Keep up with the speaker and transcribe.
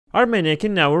Armenia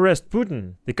can now arrest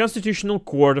Putin. The Constitutional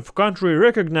Court of country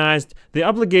recognized the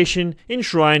obligation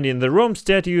enshrined in the Rome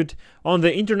Statute on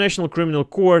the International Criminal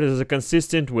Court as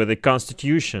consistent with the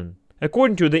Constitution.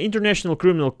 According to the International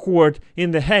Criminal Court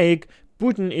in The Hague,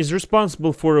 Putin is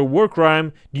responsible for a war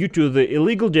crime due to the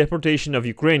illegal deportation of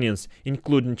Ukrainians,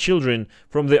 including children,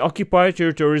 from the occupied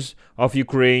territories of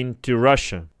Ukraine to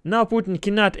Russia. Now Putin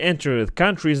cannot enter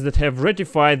countries that have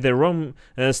ratified the Rome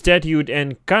Statute,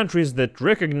 and countries that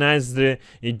recognize the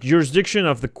jurisdiction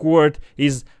of the court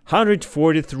is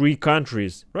 143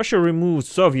 countries. Russia removed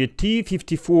Soviet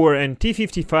T-54 and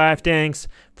T-55 tanks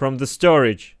from the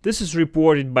storage. This is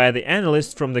reported by the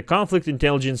analyst from the conflict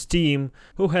intelligence team,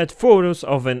 who had photos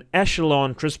of an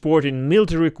echelon transporting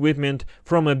military equipment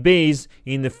from a base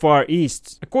in the Far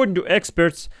East. According to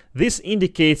experts, this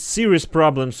indicates serious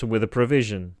problems with the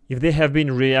provision. If they have been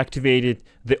reactivated,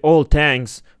 the old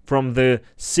tanks from the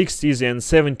 60s and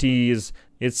 70s,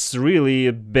 it's really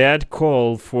a bad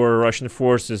call for Russian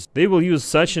forces. They will use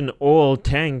such an old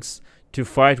tanks to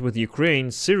fight with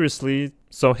Ukraine, seriously.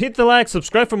 So hit the like,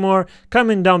 subscribe for more,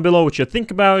 comment down below what you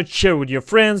think about it, share with your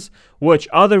friends, watch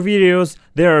other videos.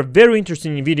 There are very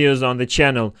interesting videos on the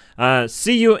channel.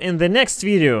 See you in the next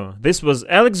video. This was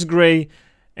Alex Gray,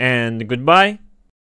 and goodbye.